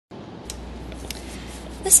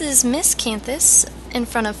This is Miscanthus in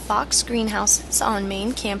front of Fox Greenhouses on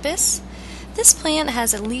main campus. This plant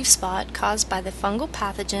has a leaf spot caused by the fungal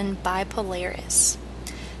pathogen Bipolaris.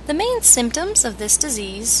 The main symptoms of this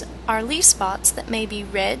disease are leaf spots that may be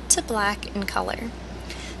red to black in color.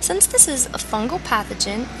 Since this is a fungal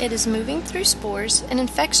pathogen, it is moving through spores, and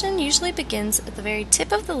infection usually begins at the very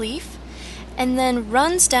tip of the leaf and then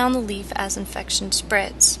runs down the leaf as infection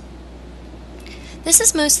spreads. This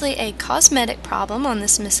is mostly a cosmetic problem on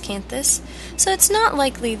this miscanthus, so it's not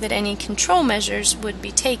likely that any control measures would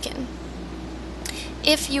be taken.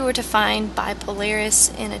 If you were to find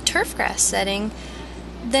Bipolaris in a turfgrass setting,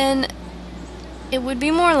 then it would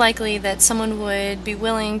be more likely that someone would be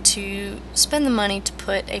willing to spend the money to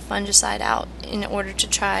put a fungicide out in order to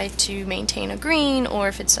try to maintain a green, or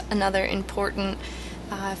if it's another important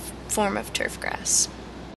form of turfgrass.